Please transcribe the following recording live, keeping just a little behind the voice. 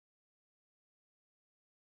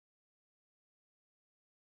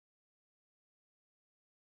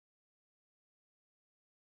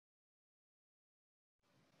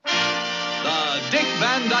Dick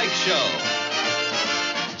Van Dyke Show.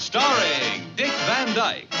 Starring Dick Van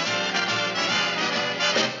Dyke.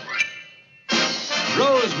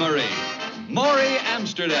 Rosemary, Maury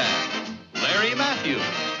Amsterdam, Larry Matthews,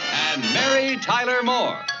 and Mary Tyler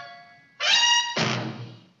Moore.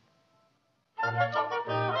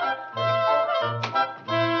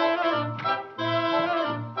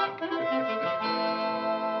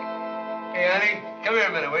 Hey, honey, come here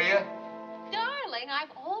a minute, will you? Darling, I've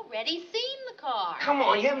already seen the car. Come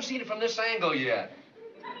on, you haven't seen it from this angle yet.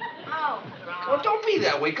 Oh, Rob. Well, don't be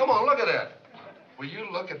that way. Come on, look at that. Will you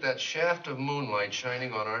look at that shaft of moonlight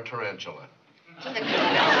shining on our tarantula? The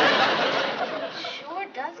sure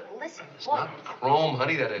does glisten. It's not chrome,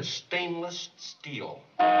 honey. That is stainless steel.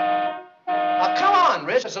 Now, come on,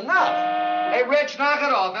 Rich. It's enough. Hey, Rich, knock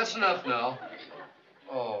it off. That's enough now.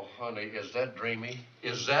 Oh, honey, is that dreamy?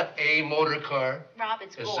 Is that a motor car? Rob,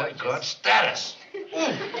 it's Is gorgeous. that God status?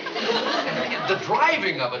 And the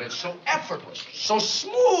driving of it is so effortless, so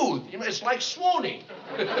smooth. You know, it's like swooning.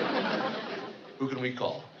 Who can we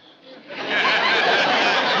call? You'd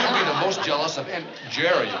be the most jealous of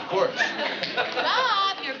Jerry, of course.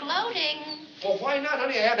 Rob, you're gloating. Well, why not,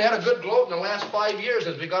 honey? I had a good gloat in the last 5 years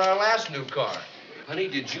since we got our last new car. Honey,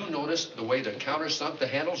 did you notice the way the countersunk, the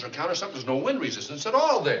handles are countersunk? There's no wind resistance at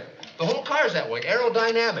all there. The whole car's that way,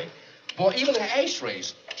 aerodynamic. Boy, even the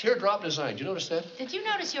ashtrays, teardrop design. Did you notice that? Did you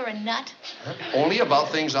notice you're a nut? Only about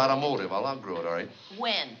things automotive. I'll outgrow it, all right?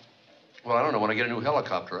 When? Well, I don't know, when I get a new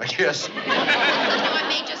helicopter, I guess. You know, I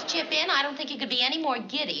may just chip in. I don't think you could be any more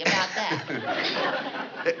giddy about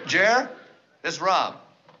that. Jer, this is Rob.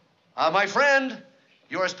 My friend,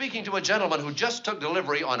 you are speaking to a gentleman who just took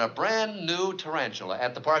delivery on a brand new tarantula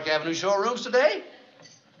at the Park Avenue showrooms today.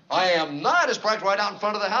 I am not. It's parked right out in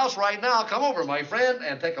front of the house right now. Come over, my friend,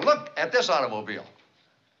 and take a look at this automobile.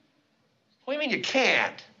 What do you mean you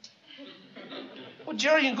can't? Well,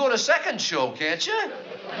 Jerry, you can go to second show, can't you?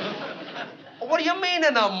 What do you mean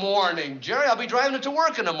in the morning, Jerry? I'll be driving it to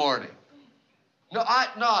work in the morning. No. All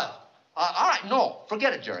right, no.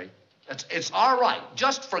 Forget it, Jerry. It's all right.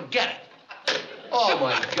 Just forget it. Oh,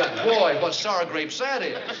 my God. Boy, what sour grapes that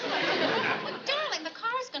is. Well, darling, the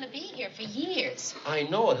car's going to be here for years. I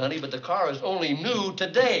know it, honey, but the car is only new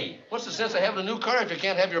today. What's the sense of having a new car if you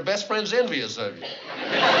can't have your best friends envious of you? You know,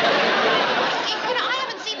 I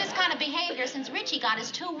haven't seen this kind of behavior since Richie got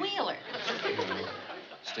his two-wheeler.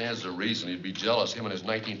 Stands to reason he'd be jealous, him and his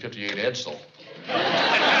 1958 Edsel.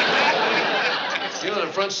 You know,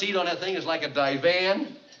 the front seat on that thing is like a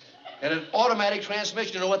divan. And an automatic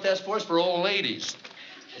transmission, you know what that's for? It's for old ladies.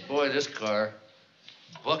 Boy, this car,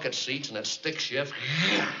 bucket seats and that stick shift.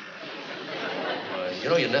 You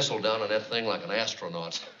know, you nestle down on that thing like an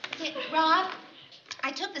astronaut. Yeah, Rob,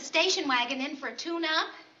 I took the station wagon in for a tune-up.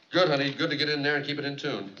 Good, honey. Good to get in there and keep it in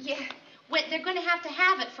tune. Yeah. Well, they're going to have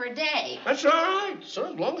it for a day. That's all right.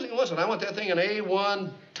 So as long as he wants it. I want that thing in A1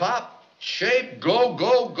 top shape,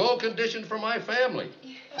 go condition for my family.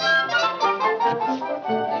 The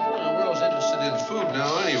world's interested in food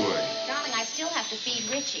now anyway. Darling, I still have to feed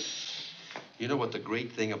Richie. You know what the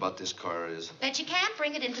great thing about this car is? That you can't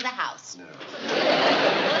bring it into the house.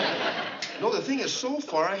 No, the thing is so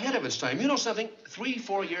far ahead of its time. You know something?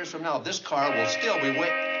 3-4 years from now, this car will still be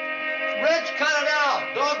Rich, cut it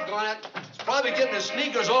out! Doggone it. It's probably getting his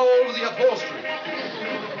sneakers all over the upholstery.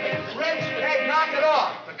 Rich, hey, knock it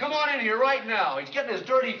off. Now, come on in here right now. He's getting his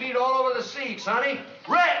dirty feet all over the seats, honey.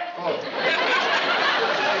 Rich! Oh.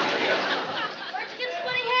 Where'd you get a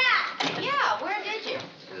funny hat? Yeah, where did you?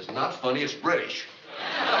 It's not funny, it's British.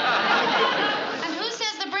 And who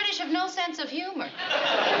says the British have no sense of humor?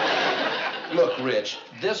 Look, Rich,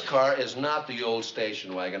 this car is not the old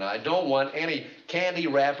station wagon. I don't want any candy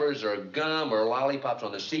wrappers or gum or lollipops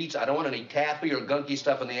on the seats. I don't want any taffy or gunky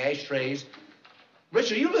stuff in the ashtrays.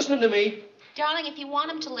 Rich, are you listening to me? Darling, if you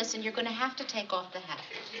want him to listen, you're going to have to take off the hat.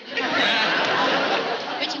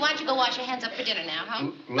 Richie, why don't you go wash your hands up for dinner now,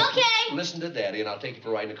 huh? Okay. Listen to Daddy, and I'll take you for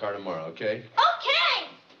a ride in the car tomorrow, okay? Okay.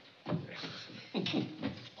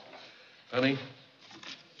 Honey,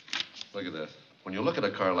 look at that. When you look at a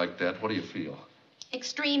car like that, what do you feel?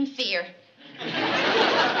 Extreme fear.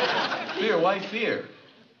 Fear? Why fear?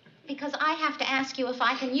 Because I have to ask you if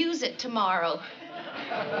I can use it tomorrow.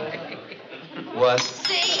 What?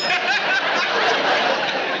 See?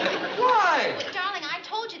 Why? Well, darling, I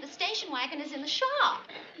told you the station wagon is in the shop.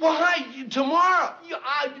 Why? Tomorrow?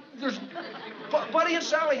 Buddy and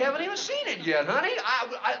Sally haven't even seen it yet, honey.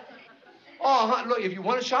 Look, if you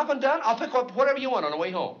want it shopping done, I'll pick up whatever you want on the way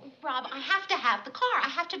home. Rob, I have to have the car. I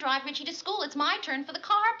have to drive Richie to school. It's my turn for the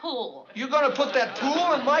carpool. You're going to put that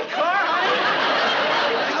pool in my car, honey?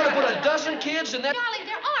 You're going to put a dozen kids in that... Darling,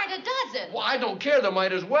 there aren't a dozen. present. Well, I don't care. There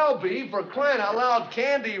might as well be. For crying out loud,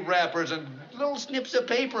 candy wrappers and little snips of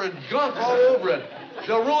paper and gunk all over it.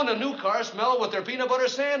 They'll ruin the new car smell with their peanut butter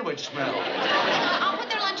sandwich smell. I'll put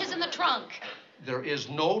their lunches in the trunk. There is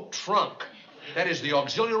no trunk. That is the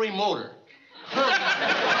auxiliary motor.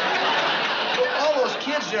 All those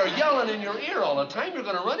kids there yelling in your ear all the time, you're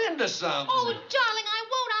going to run into something. Oh, darling, I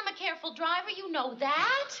won't. I'm a careful driver. You know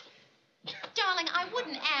that. Darling, I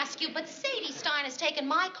wouldn't ask you, but Sadie Stein has taken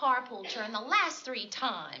my carpool turn the last 3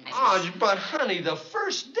 times. Oh, but honey, the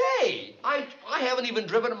first day. I haven't even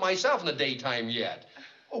driven it myself in the daytime yet.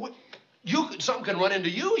 Oh, something can run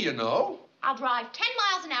into you, you know. I'll drive 10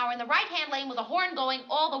 miles an hour in the right-hand lane with a horn going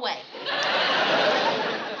all the way.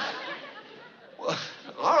 Well,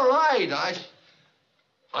 all right.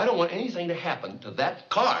 I don't want anything to happen to that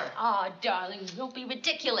car. Oh, darling, don't be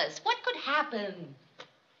ridiculous. What could happen?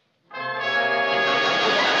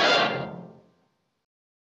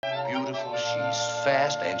 Beautiful, she's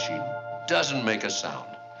fast, and she doesn't make a sound.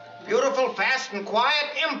 Beautiful, fast, and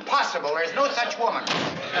quiet? Impossible. There's no such woman.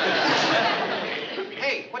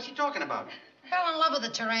 Hey, what's he talking about? Fell in love with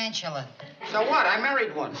a tarantula. So what? I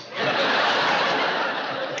married one.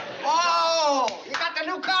 Oh, you got the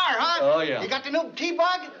new car, huh? Oh, yeah. You got the new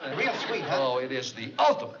T-Bug? Real sweet, huh? Oh, it is the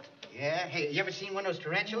ultimate. Yeah? Hey, you ever seen one of those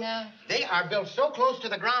tarantulas? No. They are built so close to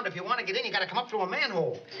the ground, if you want to get in, you got to come up through a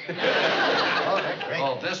manhole. Oh, they're great.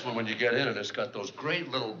 Oh, this one, when you get in it, it's got those great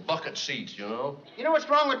little bucket seats, you know? You know what's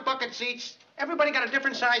wrong with bucket seats? Everybody got a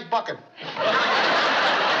different size bucket.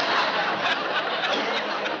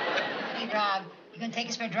 Hey, Rob, you gonna take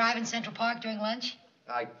us for a drive in Central Park during lunch?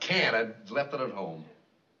 I can't. I left it at home.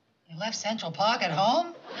 You left Central Park at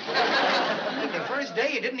home? The first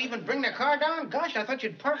day you didn't even bring the car down? Gosh, I thought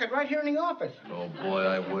you'd park it right here in the office. Oh, boy,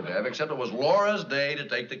 I would have, except it was Laura's day to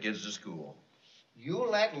take the kids to school. You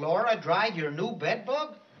let Laura drive your new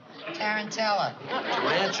bedbug? Tarantella.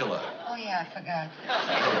 Tarantula. Oh, yeah, I forgot.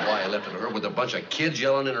 I don't know why I left it at her with a bunch of kids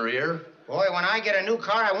yelling in her ear. Boy, when I get a new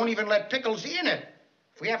car, I won't even let Pickles in it.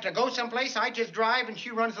 If we have to go someplace, I just drive and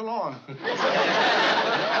she runs along.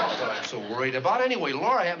 That's what I'm so worried about. Anyway,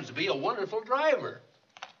 Laura happens to be a wonderful driver.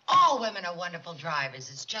 All women are wonderful drivers.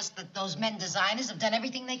 It's just that those men designers have done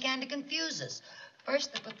everything they can to confuse us.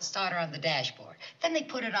 First, they put the starter on the dashboard. Then they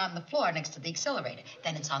put it on the floor next to the accelerator.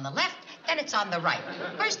 Then it's on the left, then it's on the right.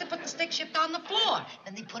 First, they put the stick shift on the floor.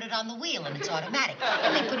 Then they put it on the wheel, and it's automatic.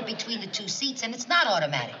 Then they put it between the 2 seats, and it's not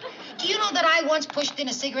automatic. Do you know that I once pushed in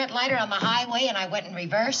a cigarette lighter on the highway, and I went in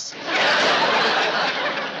reverse? I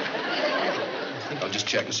think I'll just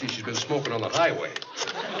check and see if she's been smoking on the highway.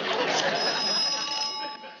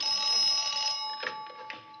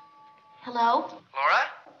 Hello? Laura?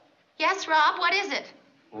 Yes, Rob, what is it?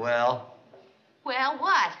 Well, Well,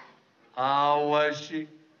 what? how was she?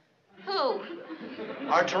 Who?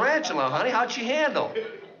 Our tarantula, honey. How'd she handle?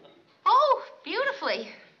 Oh, beautifully.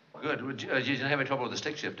 Good. You didn't have any trouble with the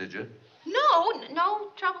stick shift, did you?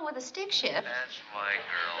 No trouble with the stick shift. That's my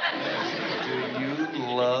girl. Do you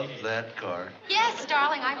love that car? Yes,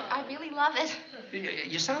 darling, I really love it.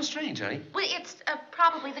 You sound strange, honey. Well, it's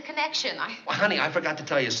probably the connection. Well, honey, I forgot to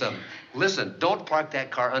tell you something. Listen, don't park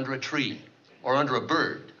that car under a tree or under a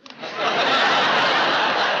bird.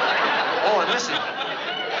 Oh, and listen,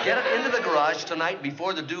 get it into the garage tonight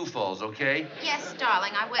before the dew falls, okay? Yes,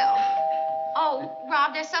 darling, I will. Oh,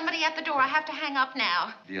 Rob, there's somebody at the door. I have to hang up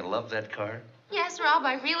now. Do you love that car? Yes, Rob,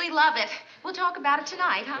 I really love it. We'll talk about it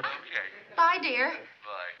tonight, huh? Okay. Bye, dear.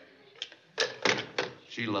 Bye.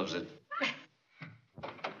 She loves it.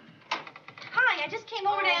 Hi, I just came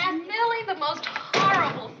over to ask Millie the most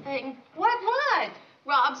horrible thing. What?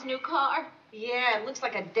 Rob's new car. Yeah, it looks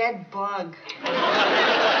like a dead bug.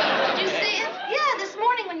 Did you see it? Yeah, this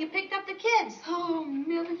morning when you picked up the kids. Oh,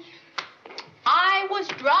 Millie. I was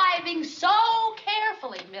driving so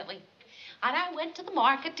carefully, Millie. And I went to the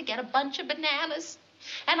market to get a bunch of bananas.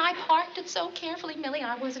 And I parked it so carefully, Millie.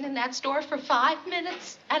 I wasn't in that store for 5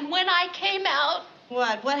 minutes. And when I came out...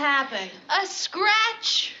 What? What happened? A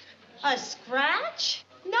scratch. A scratch?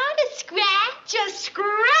 Not a scratch, a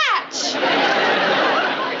scratch.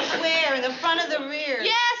 Where? In the front or the rear?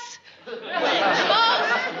 Yes. Which? Both.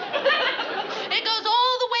 It goes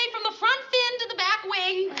all the way from the front fin to the back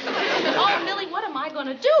wing. Oh, Millie, what am I going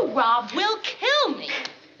to do? Rob will kill me.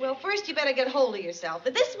 Well, first you better get hold of yourself.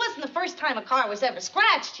 But this wasn't the first time a car was ever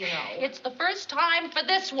scratched, you know. It's the first time for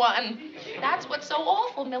this one. That's what's so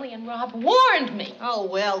awful. Millie and Rob warned me. Oh,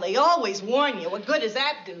 well, they always warn you. What good does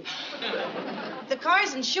that do? The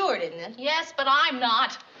car's insured, isn't it? Yes, but I'm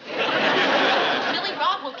not. Millie,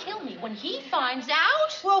 Rob will kill me when he finds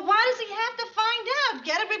out. Well, why does he have to find out?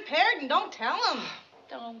 Get it repaired and don't tell him.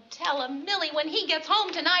 Don't tell him, Millie. When he gets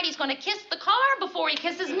home tonight, he's going to kiss the car before he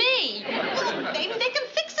kisses me. Maybe they can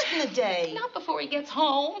fix it in a day. Not before he gets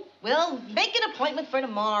home. Well, make an appointment for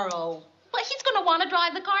tomorrow. But he's going to want to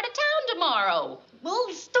drive the car to town tomorrow. Well,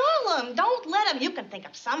 stall him. Don't let him. You can think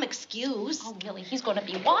of some excuse. Oh, Millie, he's going to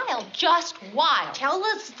be wild, just wild. Tell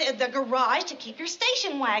the garage to keep your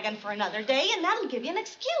station wagon for another day, and that'll give you an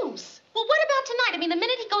excuse. Well, what about tonight? I mean, the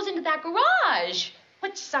minute he goes into that garage.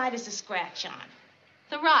 Which side is the scratch on?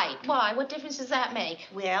 The right. Why? What difference does that make?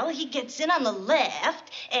 Well, he gets in on the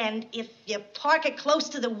left, and if you park it close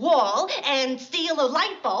to the wall and steal a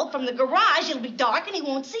light bulb from the garage, it'll be dark and he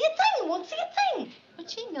won't see a thing. He won't see a thing. But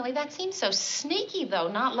gee, Millie, that seems so sneaky, though,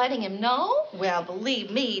 not letting him know. Well,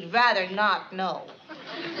 believe me, he'd rather not know.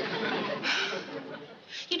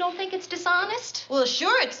 You don't think it's dishonest? Well,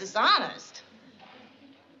 sure, it's dishonest.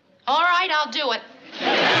 All right, I'll do it.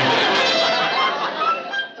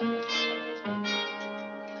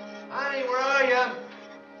 Honey, where are you?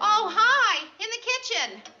 Oh, hi, in the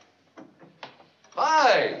kitchen.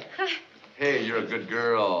 Hi. Hey, you're a good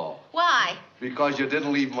girl. Why? Because you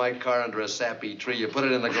didn't leave my car under a sappy tree. You put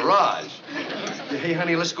it in the garage. Hey,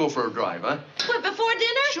 honey, let's go for a drive, huh? What, before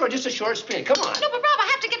dinner? Sure, just a short spin. Come on. No, but Rob, I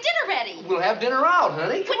have to get dinner ready. We'll have dinner out,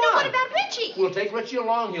 honey. Come But no, on. what about Richie? We'll take Richie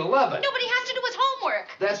along. He'll love it. No, but he has to do his homework.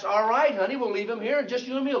 That's all right, honey. We'll leave him here, and just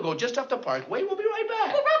you and me will go just up the parkway. We'll be right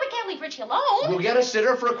back. Well, Rob, we can't leave Richie alone. We'll get a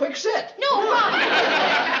sitter for a quick sit. No, Rob.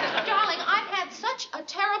 Darling, I've had such a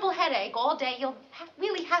terrible headache all day. You'll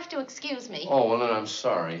really have to excuse me. Oh, well, then I'm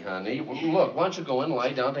sorry, honey. Well, look, why don't you go in,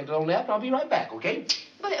 lie down, take a little nap, and I'll be right back, okay?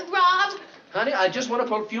 But, Rob. Honey, I just want to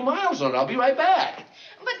put a few miles on it. I'll be right back.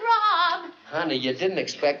 But, Rob. Honey, you didn't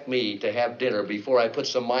expect me to have dinner before I put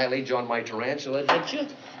some mileage on my tarantula, did you?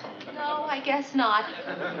 No, I guess not.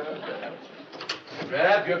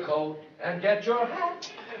 Grab your coat and get your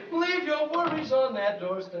hat. Leave your worries on that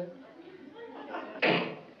doorstep.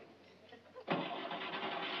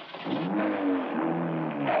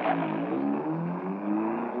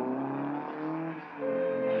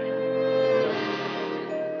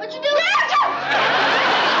 What'd you do?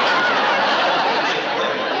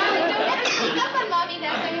 Up on Mommy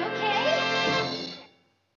now. Are you okay?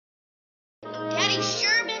 Daddy's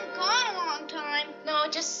sure been gone a long time. No,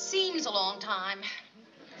 it just seems a long time.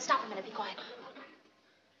 Stop a minute. Be quiet.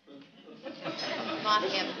 Not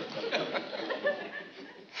him.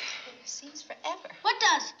 Seems forever. What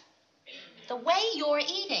does? The way you're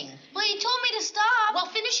eating. Well, you told me to stop. Well,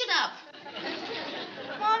 finish it up.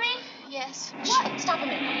 Mommy? Yes. What? Stop a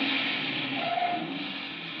minute.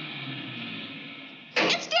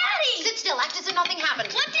 It's Daddy! Sit still. Act as if nothing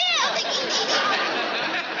happened. What did?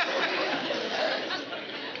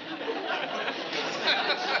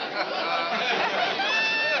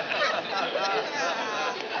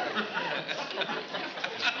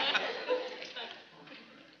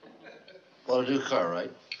 Bought a new car,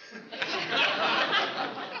 right?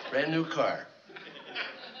 Brand new car.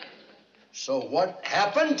 So what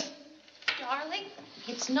happened? Darling,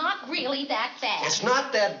 it's not really that bad. It's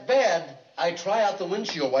not that bad. I try out the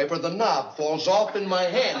windshield wiper, the knob falls off in my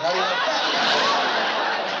hand. How do you like that?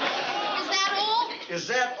 Is that all? Is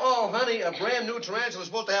that all, honey? A brand new tarantula is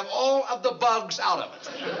supposed to have all of the bugs out of it.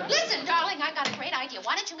 Listen, darling, I got a great idea.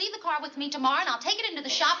 Why don't you leave the car with me tomorrow, and I'll take it into the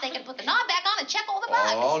shop. They can put the knob back on and check all the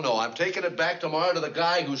bugs. Oh, no, I'm taking it back tomorrow to the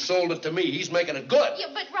guy who sold it to me. He's making it good. Yeah,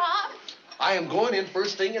 but Rob, I am going in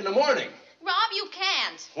first thing in the morning. Rob, you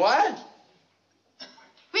can't. What?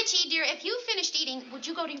 Richie, dear, if you finished eating, would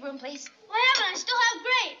you go to your room, please? Why haven't I still have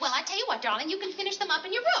grapes? Well, I tell you what, darling, you can finish them up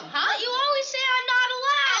in your room, huh? But you always say I'm not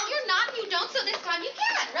allowed. And you're not, and you don't, so this time you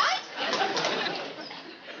can, right?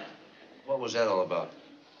 What was that all about?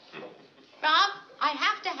 Rob, I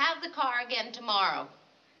have to have the car again tomorrow.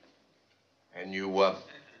 And you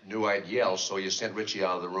knew I'd yell, so you sent Richie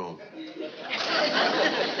out of the room.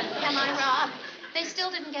 Am I, Rob? They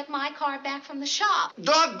still didn't get my car back from the shop.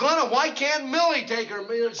 Doggone it, why can't Millie take her?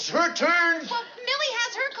 It's her turn. Well, Millie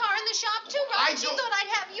has her car in the shop, too, Rob. I She don't- thought I'd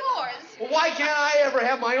have yours. Well, why can't I ever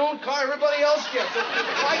have my own car? Everybody else gets it.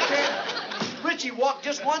 Why can't Richie walk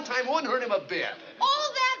just one time? It wouldn't hurt him a bit.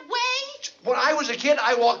 All that way? When I was a kid,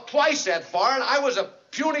 I walked twice that far, and I was a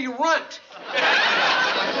puny runt.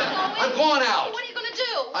 I'm going out. What are you going to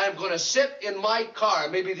do? I'm going to sit in my car.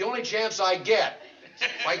 Maybe the only chance I get.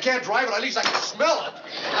 If I can't drive it, at least I can smell it.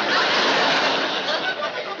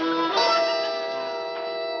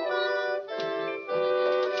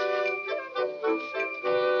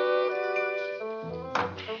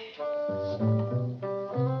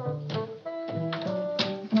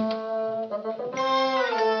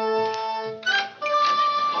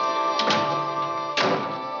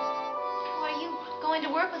 Are you going to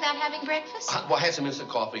breakfast? Well, I had some instant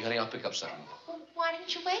coffee, honey. I'll pick up something. Well, why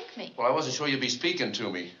didn't you wake me? Well, I wasn't sure you'd be speaking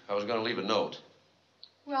to me. I was going to leave a note.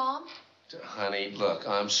 Rob? Honey, look,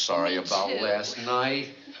 I'm sorry Me about too. last night.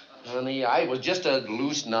 Honey, I was just a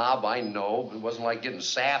loose knob, I know. It wasn't like getting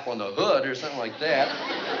sap on the hood or something like that.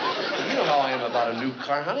 You know how I am about a new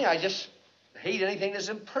car, honey. I just hate anything that's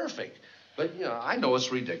imperfect. But, you know, I know it's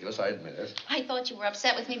ridiculous, I admit it. I thought you were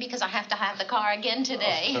upset with me because I have to have the car again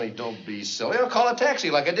today. Oh, honey, don't be silly. I'll call a taxi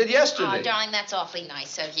like I did yesterday. Oh, darling, that's awfully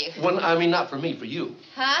nice of you. Well, I mean, not for me, for you.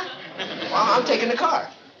 Huh? Well, I'm taking the car.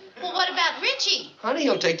 Well, what about Richie? Honey,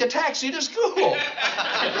 he'll take the taxi to school.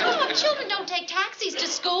 Oh, children don't take taxis to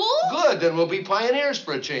school. Good, then we'll be pioneers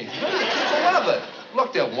for a change. I love it.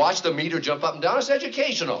 Look, they'll watch the meter jump up and down. It's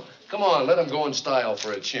educational. Come on, let them go in style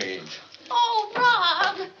for a change. Oh,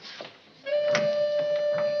 Rob.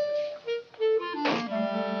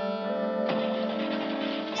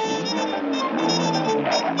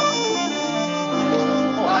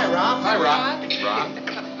 Oh, hi, Rob. Hi, Rob. Rob.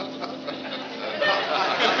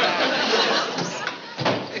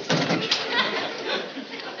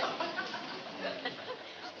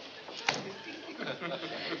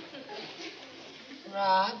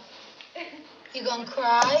 Rob, you gonna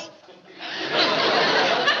cry?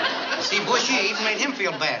 See, Bushy even made him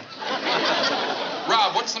feel bad.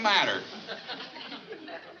 Rob, what's the matter?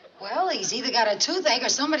 Well, he's either got a toothache or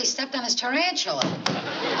somebody stepped on his tarantula.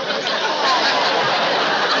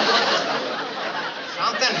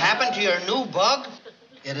 Something happened to your new bug?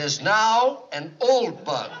 It is now an old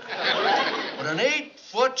bug with an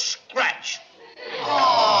 8-foot scratch.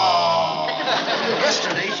 Oh.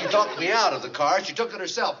 Yesterday, she talked me out of the car. She took it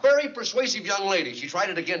herself. Very persuasive young lady. She tried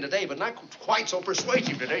it again today, but not quite so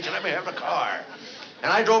persuasive today. She let me have the car.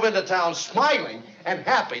 And I drove into town smiling and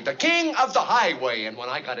happy, the king of the highway. And when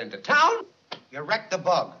I got into town... You wrecked the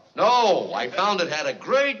bug. No, I found it had a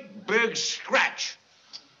great big scratch.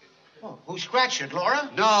 Oh, who scratched it, Laura?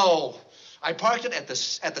 No, I parked it at the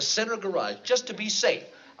center garage just to be safe.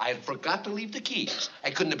 I had forgot to leave the keys. I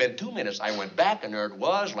couldn't have been 2 minutes. I went back, and there it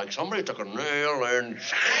was, like somebody took a nail and...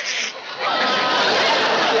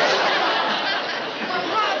 Well,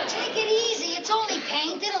 Rob, take it easy. It's only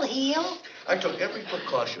paint. It'll heal. I took every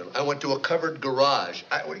precaution. I went to a covered garage.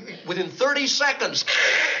 Within 30 seconds...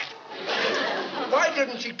 Why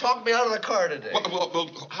didn't she talk me out of the car today? Well,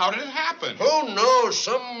 how did it happen? Who knows?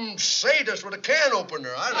 Some sadist with a can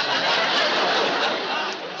opener. I don't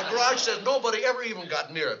know. The garage says nobody ever even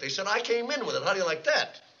got near it. They said I came in with it. How do you like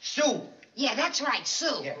that? Sue. Yeah, that's right,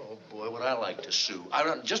 Sue. Yeah. Oh, boy, would I like to sue.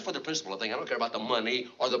 Just for the principle of thing. I don't care about the money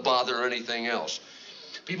or the bother or anything else.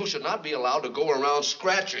 People should not be allowed to go around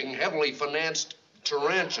scratching heavily financed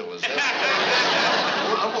tarantulas.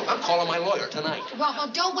 I'm calling my lawyer tonight. Well,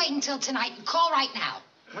 don't wait until tonight. Call right now.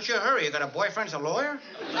 What's your hurry? You got a boyfriend's a lawyer?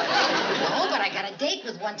 No, but I got a date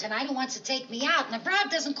with one tonight who wants to take me out. And if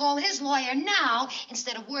Rob doesn't call his lawyer now,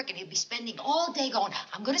 instead of working, he'll be spending all day going,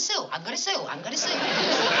 I'm going to sue, I'm going to sue, I'm going to sue.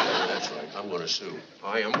 That's right. I'm going to sue.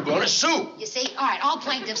 I am going to sue. You see? All right, all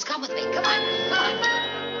plaintiffs, come with me. Come on, come on.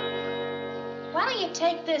 Why don't you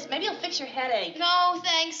take this? Maybe it'll fix your headache. No,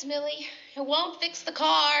 thanks, Millie. It won't fix the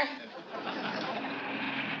car.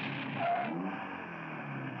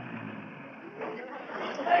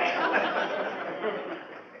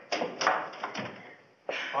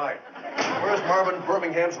 Hi. Where's Marvin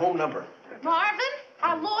Birmingham's home number? Marvin?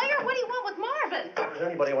 Our lawyer? What do you want with Marvin? What does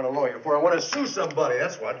anybody want a lawyer for? I want to sue somebody,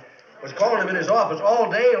 that's what. I was calling him in his office all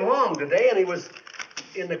day long today, and he was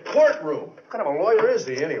in the courtroom. What kind of a lawyer is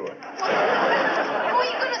he, anyway? Who are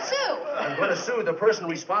you going to sue? I'm going to sue the person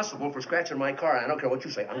responsible for scratching my car. I don't care what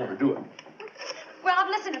you say. I'm going to do it. Rob,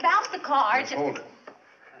 listen, about the car. Just hold it.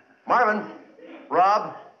 Marvin,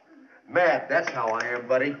 Rob, Matt, that's how I am,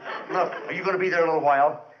 buddy. Look, are you going to be there a little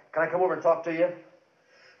while? Can I come over and talk to you?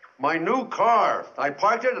 My new car. I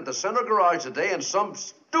parked it at the center garage today, and some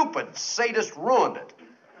stupid sadist ruined it.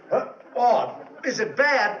 Oh, is it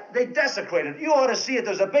bad? They desecrated it. You ought to see it.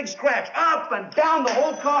 There's a big scratch up and down the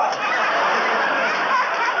whole car.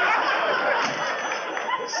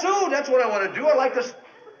 Sue, that's what I want to do. I like this.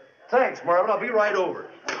 Thanks, Marvin. I'll be right over.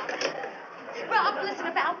 Rob, listen,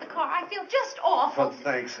 about the car. I feel just awful. Oh,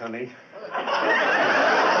 thanks, honey.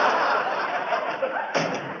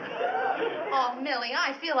 Oh, Millie,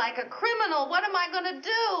 I feel like a criminal. What am I going to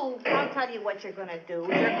do? I'll tell you what you're going to do.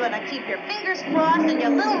 You're going to keep your fingers crossed and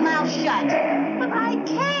your little mouth shut. But I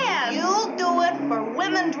can't. You'll do it for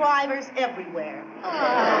women drivers everywhere.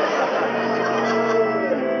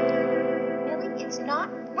 Millie, it's not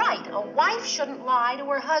right. A wife shouldn't lie to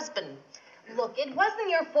her husband. Look, it wasn't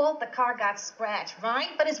your fault the car got scratched, right?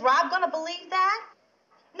 But is Rob going to believe that?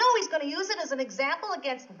 No, he's going to use it as an example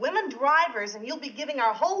against women drivers, and you'll be giving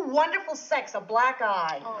our whole wonderful sex a black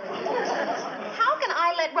eye. Oh. How can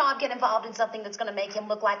I let Rob get involved in something that's going to make him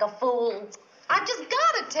look like a fool? I've just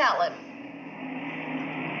got to tell him.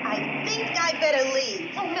 I think I better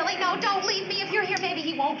leave. Oh, Millie, no, don't leave me. If you're here, maybe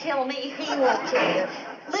he won't kill me. He won't kill you.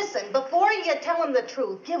 Listen, before you tell him the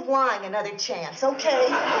truth, give lying another chance, okay?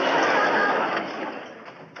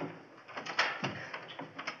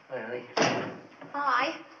 Hi, honey.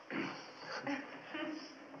 Hi.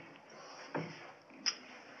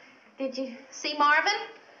 Did you see Marvin?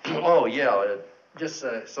 Oh, yeah. Just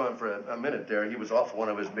saw him for a minute there. He was off one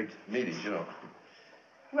of his big meetings, you know.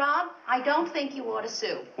 Rob, I don't think you ought to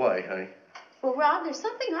sue. Why, honey? Well, Rob, there's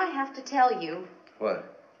something I have to tell you.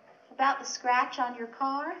 What? About the scratch on your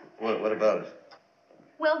car. What about it?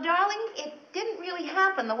 Well, darling, it didn't really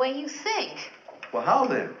happen the way you think. Well, how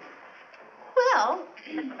then? Well,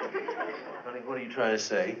 Honey, what are you trying to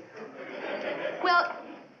say? well,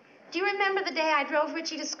 do you remember the day I drove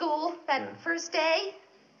Richie to school, that first day?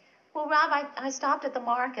 Well, Rob, I stopped at the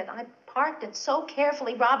market. I parked it so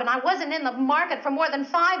carefully, Rob, and I wasn't in the market for more than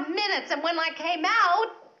 5 minutes. And when I came out,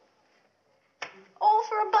 all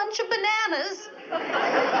for a bunch of bananas.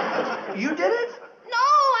 You did it? No,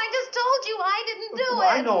 I just told you I didn't do Well, it.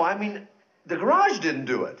 I know. I mean, the garage didn't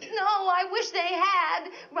do it. No, I wish they had.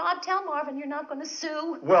 Rob, tell Marvin you're not going to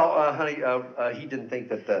sue. Well, honey, he didn't think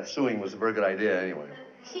that suing was a very good idea anyway.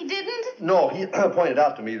 He didn't? No, he pointed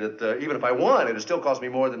out to me that even if I won, it'd still cost me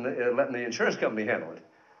more than letting the insurance company handle it.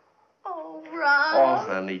 Oh, Rob. Oh,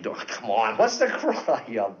 honey, come on. What's the cry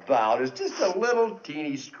about? It's just a little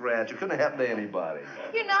teeny scratch. It couldn't have happened to anybody.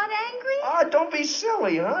 You're not angry? Oh, don't be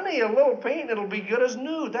silly, honey. A little pain, it'll be good as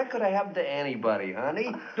new. That could have happened to anybody,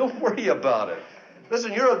 honey. Don't worry about it.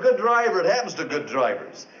 Listen, you're a good driver. It happens to good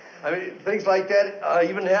drivers. I mean, things like that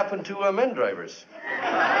even happen to men drivers.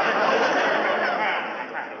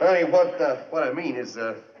 Honey, what I mean is,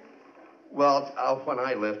 when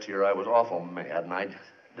I left here, I was awful mad, and I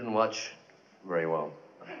didn't watch very well.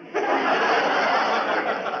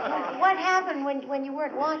 What happened when you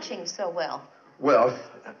weren't watching so well? Well,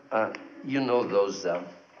 you know those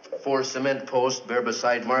 4 cement posts bare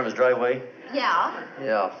beside Marvin's driveway? Yeah.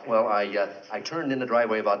 Yeah, well, I turned in the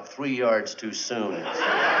driveway about 3 yards too soon.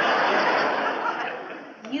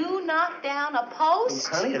 You knocked down a post?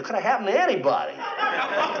 Honey, it could have happened to anybody.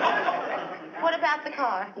 What about the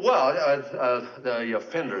car? Well, the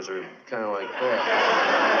fenders are kind of like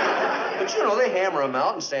that. But, you know, they hammer them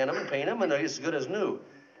out and sand them and paint them, and they're as good as new.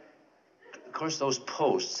 Of course, those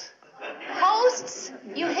posts. Posts?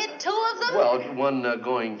 You hit 2 of them? Well, one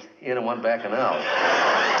going in and one backing out.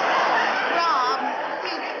 Rob,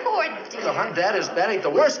 you poor dear. So, honey, that ain't the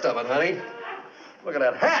worst of it, honey. Look at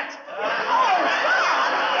that hat. Oh,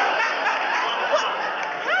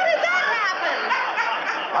 how did that happen?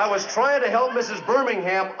 I was trying to help Mrs.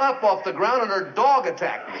 Birmingham up off the ground, and her dog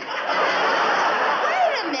attacked me. Wait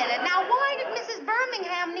a minute. Now, why did Mrs.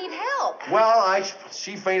 Birmingham need help? Well,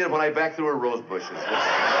 she fainted when I backed through her rose bushes.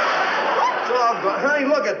 Doggone, honey,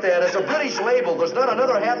 look at that. It's a British label. There's not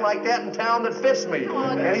another hat like that in town that fits me.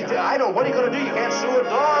 What are you going to do? You can't sue a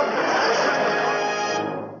dog?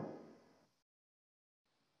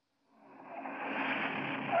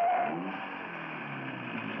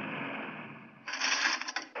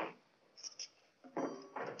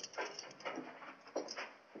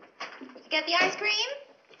 Get the ice cream?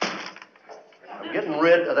 I'm getting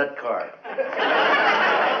rid of that car.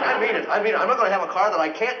 I mean it. I'm not going to have a car that I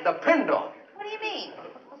can't depend on. What do you mean?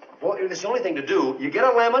 Well, it's the only thing to do. You get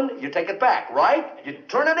a lemon, you take it back, right? You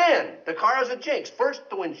turn it in. The car has a jinx. First,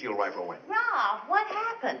 the windshield wiper went. Rob, what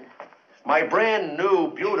happened? My brand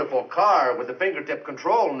new, beautiful car with the fingertip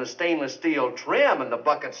control and the stainless steel trim and the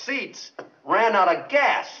bucket seats ran out of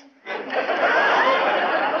gas.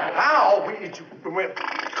 How?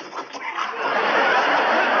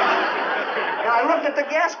 And I looked at the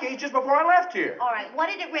gas gauge just before I left here. All right, what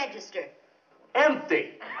did it register?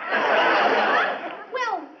 Empty.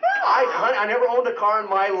 Well, I never owned a car in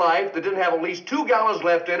my life that didn't have at least 2 gallons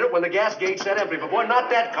left in it when the gas gauge said empty. But, boy, not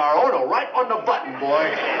that car. Oh, no, right on the button,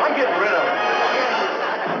 boy. I'm getting rid of it.